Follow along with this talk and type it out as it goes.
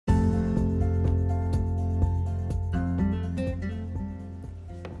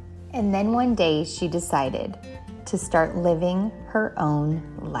And then one day she decided to start living her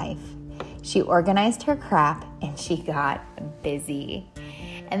own life. She organized her crap and she got busy.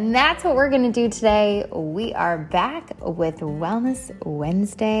 And that's what we're going to do today. We are back with Wellness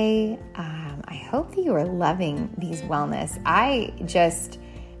Wednesday. I hope that you are loving these wellness. I just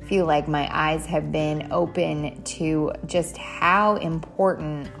feel like my eyes have been open to just how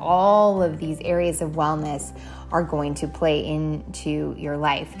important all of these areas of wellness are going to play into your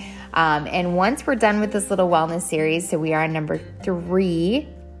life. And once we're done with this little wellness series, so we are on number 3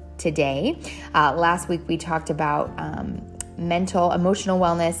 today. Last week we talked about mental, emotional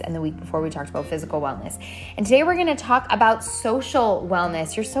wellness, and the week before we talked about physical wellness. And today we're going to talk about social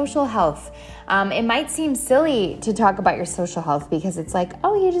wellness, your social health. It might seem silly to talk about your social health because it's like,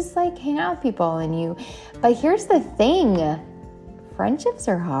 oh, you just like hang out with people but here's the thing, friendships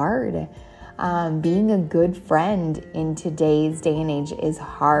are hard. Being a good friend in today's day and age is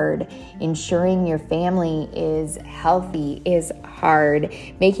hard. Ensuring your family is healthy is hard.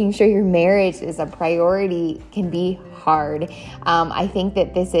 Making sure your marriage is a priority can be hard. I think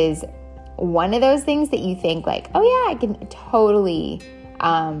that this is one of those things that you think like, oh yeah, I can totally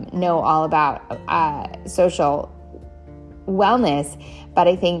know all about social wellness. But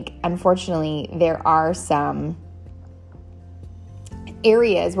I think, unfortunately, there are some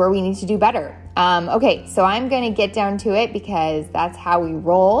areas where we need to do better. Okay, so I'm going to get down to it because that's how we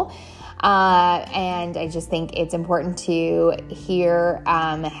roll. And I just think it's important to hear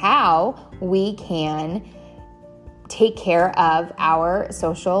how we can take care of our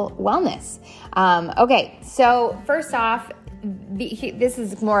social wellness. Okay, so first off, this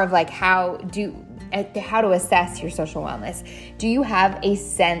is more of like how to assess your social wellness. Do you have a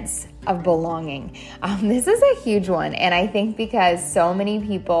sense of belonging? This is a huge one. And I think because so many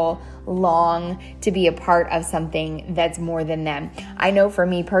people long to be a part of something that's more than them. I know for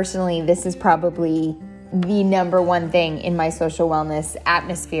me personally, this is probably the number one thing in my social wellness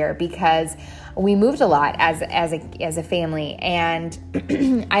atmosphere because we moved a lot as a family,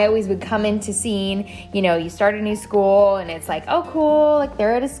 and I always would come into seeing, you start a new school and it's like, oh cool, like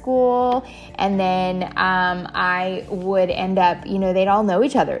they're at a school, and then I would end up, they'd all know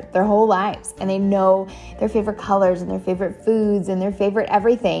each other their whole lives, and they know their favorite colors and their favorite foods and their favorite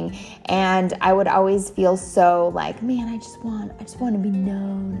everything, and I would always feel so like, man, I just want to be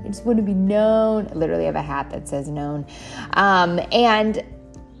known. I just want to be known. I literally have a hat that says known, and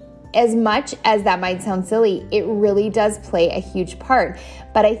as much as that might sound silly, it really does play a huge part.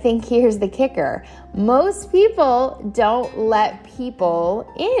 But I think here's the kicker. Most people don't let people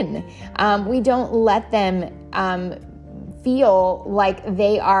in. We don't let them feel like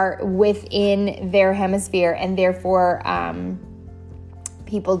they are within their hemisphere, and therefore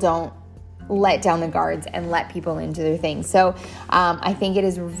people don't let down the guards and let people into their things. So I think it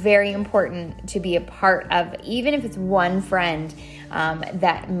is very important to be a part of, even if it's one friend,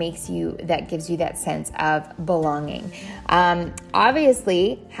 that gives you that sense of belonging.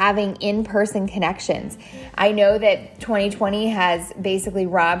 Obviously, having in-person connections. I know that 2020 has basically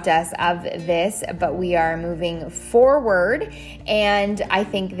robbed us of this, but we are moving forward, and I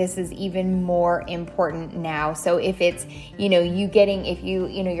think this is even more important now. So if it's,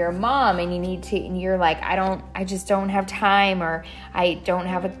 you're a mom and and you're like, I just don't have time, or I don't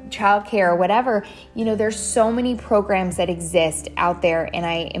have a childcare or whatever, there's so many programs that exist out there, and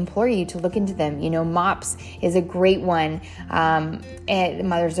I implore you to look into them. MOPS is a great one, and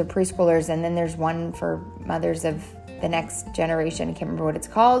mothers of preschoolers, and then there's one for mothers of the next generation. I can't remember what it's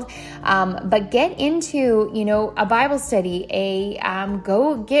called, but get into, a Bible study,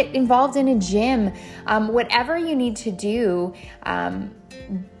 go get involved in a gym, whatever you need to do,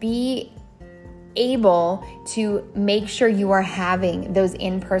 be able to make sure you are having those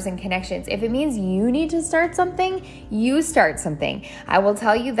in-person connections. If it means you need to start something, you start something. I will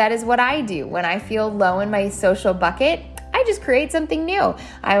tell you that is what I do. When I feel low in my social bucket, I just create something new.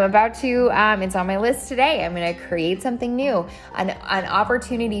 I'm about to, it's on my list today. I'm going to create something new, an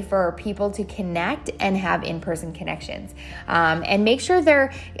opportunity for people to connect and have in-person connections, and make sure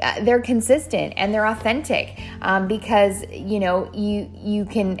they're consistent and they're authentic, because you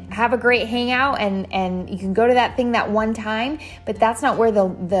can have a great hangout and you can go to that thing that one time, but that's not where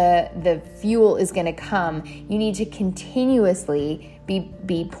the fuel is going to come. You need to continuously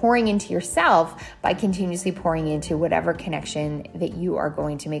be pouring into yourself by continuously pouring into whatever connection that you are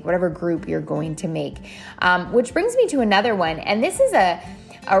going to make, whatever group you're going to make. Which brings me to another one. And this is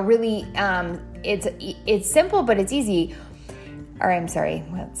a really, it's simple, but it's easy. Or I'm sorry,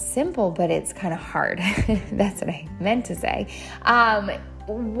 well, it's simple, but it's kind of hard. That's what I meant to say.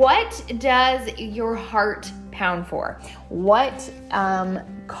 what does your heart pound for? What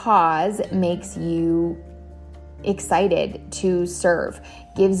cause makes you excited to serve,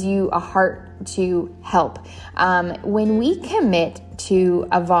 gives you a heart to help? When we commit to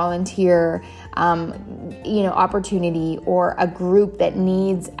a volunteer opportunity or a group that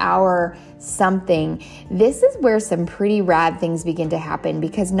needs our something, this is where some pretty rad things begin to happen,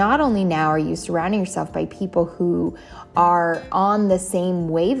 because not only now are you surrounding yourself by people who are on the same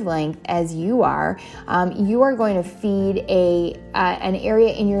wavelength as you are going to feed an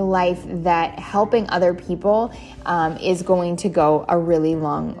area in your life that helping other people is going to go a really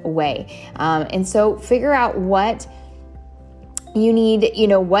long way. And so figure out what you need,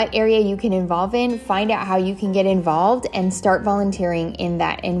 what area you can involve in, find out how you can get involved and start volunteering in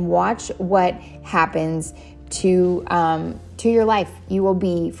that, and watch what happens to your life. You will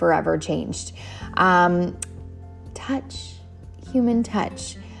be forever changed. Touch, human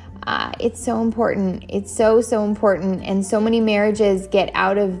touch. It's so important. It's so important. And so many marriages get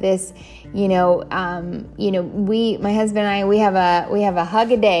out of this, my husband and I, we have a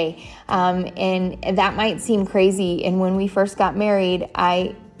hug a day. And that might seem crazy. And when we first got married,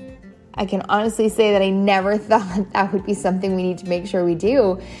 I can honestly say that I never thought that would be something we need to make sure we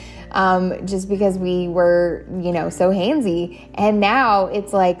do. Just because we were, so handsy. And now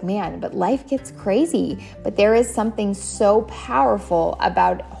it's like, man, but life gets crazy. But there is something so powerful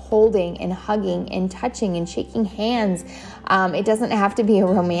about holding and hugging and touching and shaking hands. It doesn't have to be a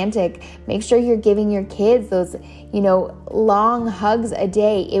romantic. Make sure you're giving your kids those, long hugs a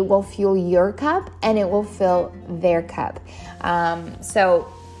day. It will fuel your cup and it will fill their cup.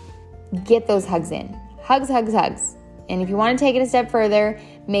 So get those hugs in. Hugs. And if you want to take it a step further,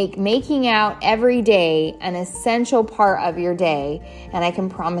 make making out every day an essential part of your day, and I can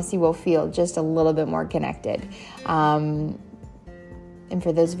promise you will feel just a little bit more connected. And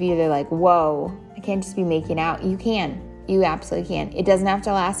for those of you that are like, whoa, I can't just be making out. You can. You absolutely can. It doesn't have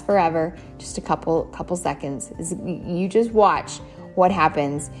to last forever, just a couple seconds. You just watch what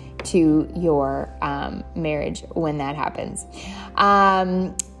happens to your marriage when that happens.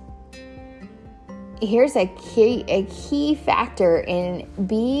 Here's a key factor in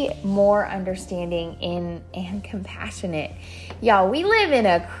be more understanding and compassionate. Y'all, we live in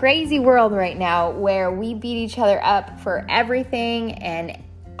a crazy world right now where we beat each other up for everything and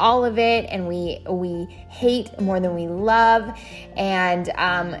all of it, and we hate more than we love. And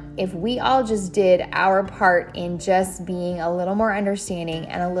if we all just did our part in just being a little more understanding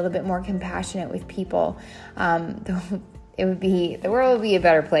and a little bit more compassionate with people, the world would be a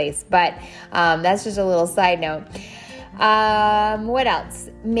better place. But that's just a little side note. What else?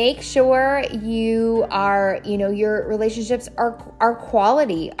 Make sure you are, your relationships are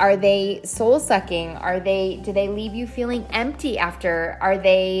quality. Are they soul sucking? Do they leave you feeling empty after? Are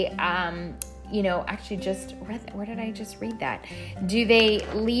they, where did I just read that? Do they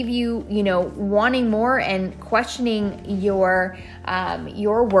leave you, wanting more and questioning your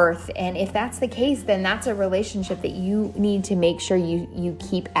worth? And if that's the case, then that's a relationship that you need to make sure you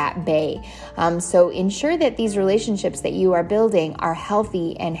keep at bay. So ensure that these relationships that you are building are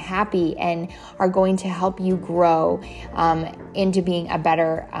healthy and happy and are going to help you grow into being a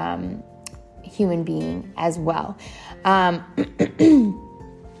better human being as well.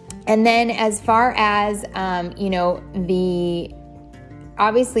 And then as far as,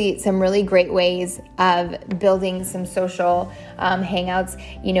 obviously some really great ways of building some social hangouts,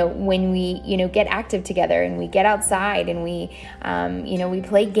 when we, get active together and we get outside and we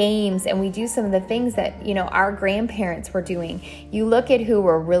play games and we do some of the things that, our grandparents were doing. You look at who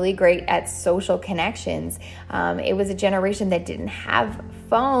were really great at social connections. It was a generation that didn't have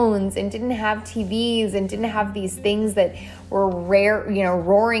phones and didn't have TVs and didn't have these things that were rare,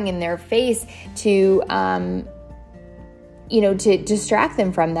 roaring in their face to distract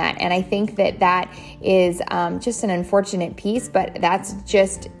them from that. And I think that is just an unfortunate piece, but that's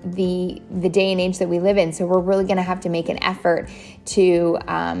just the day and age that we live in. So we're really going to have to make an effort to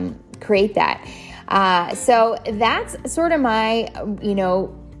create that. So that's sort of my,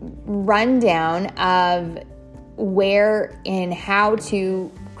 rundown of where and how to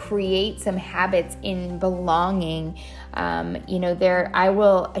create some habits in belonging. I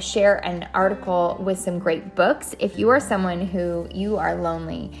will share an article with some great books. If you are someone who you are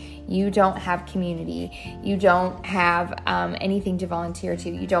lonely, you don't have community, you don't have anything to volunteer to,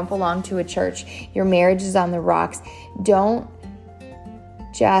 you don't belong to a church, your marriage is on the rocks, don't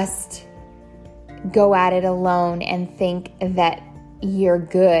just go at it alone and think that you're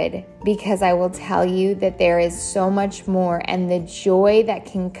good, because I will tell you that there is so much more, and the joy that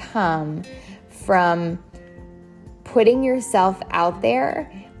can come from putting yourself out there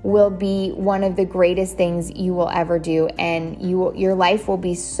will be one of the greatest things you will ever do, and your life will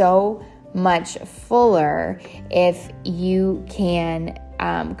be so much fuller if you can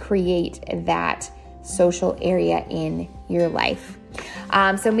create that social area in your life.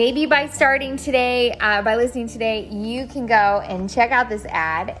 So maybe by starting today, by listening today, you can go and check out this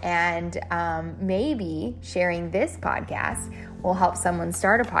ad, and maybe sharing this podcast will help someone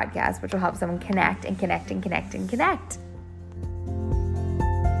start a podcast, which will help someone connect and connect and connect and connect.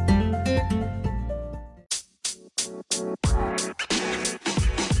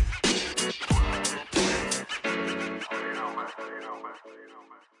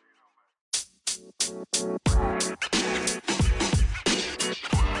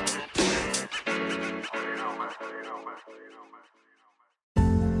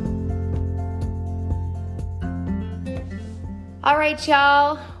 All right,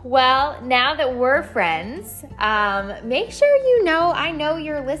 y'all. Well, now that we're friends, make sure I know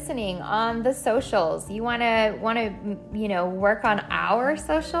you're listening on the socials. You want to work on our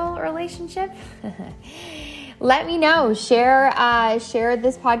social relationship? Let me know. Share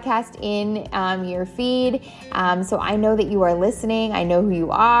this podcast in your feed, so I know that you are listening. I know who you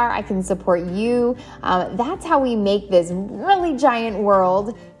are. I can support you. That's how we make this really giant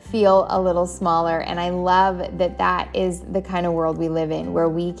world feel a little smaller. And I love that is the kind of world we live in, where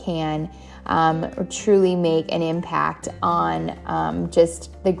we can truly make an impact on just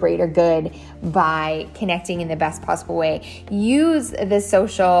the greater good by connecting in the best possible way. Use the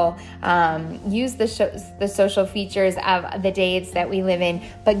social features of the days that we live in,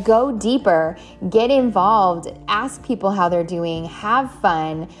 but go deeper, get involved, ask people how they're doing, have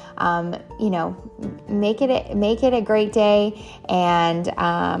fun, make it a great day. And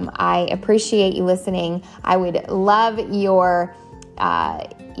I appreciate you listening. I would love your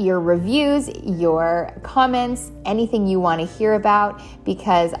reviews, your comments, anything you want to hear about,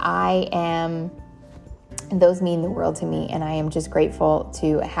 because those mean the world to me, and I am just grateful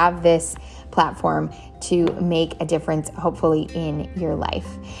to have this platform to make a difference, hopefully, in your life.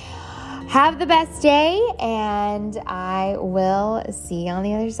 Have the best day, and I will see you on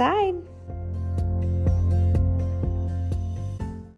the other side.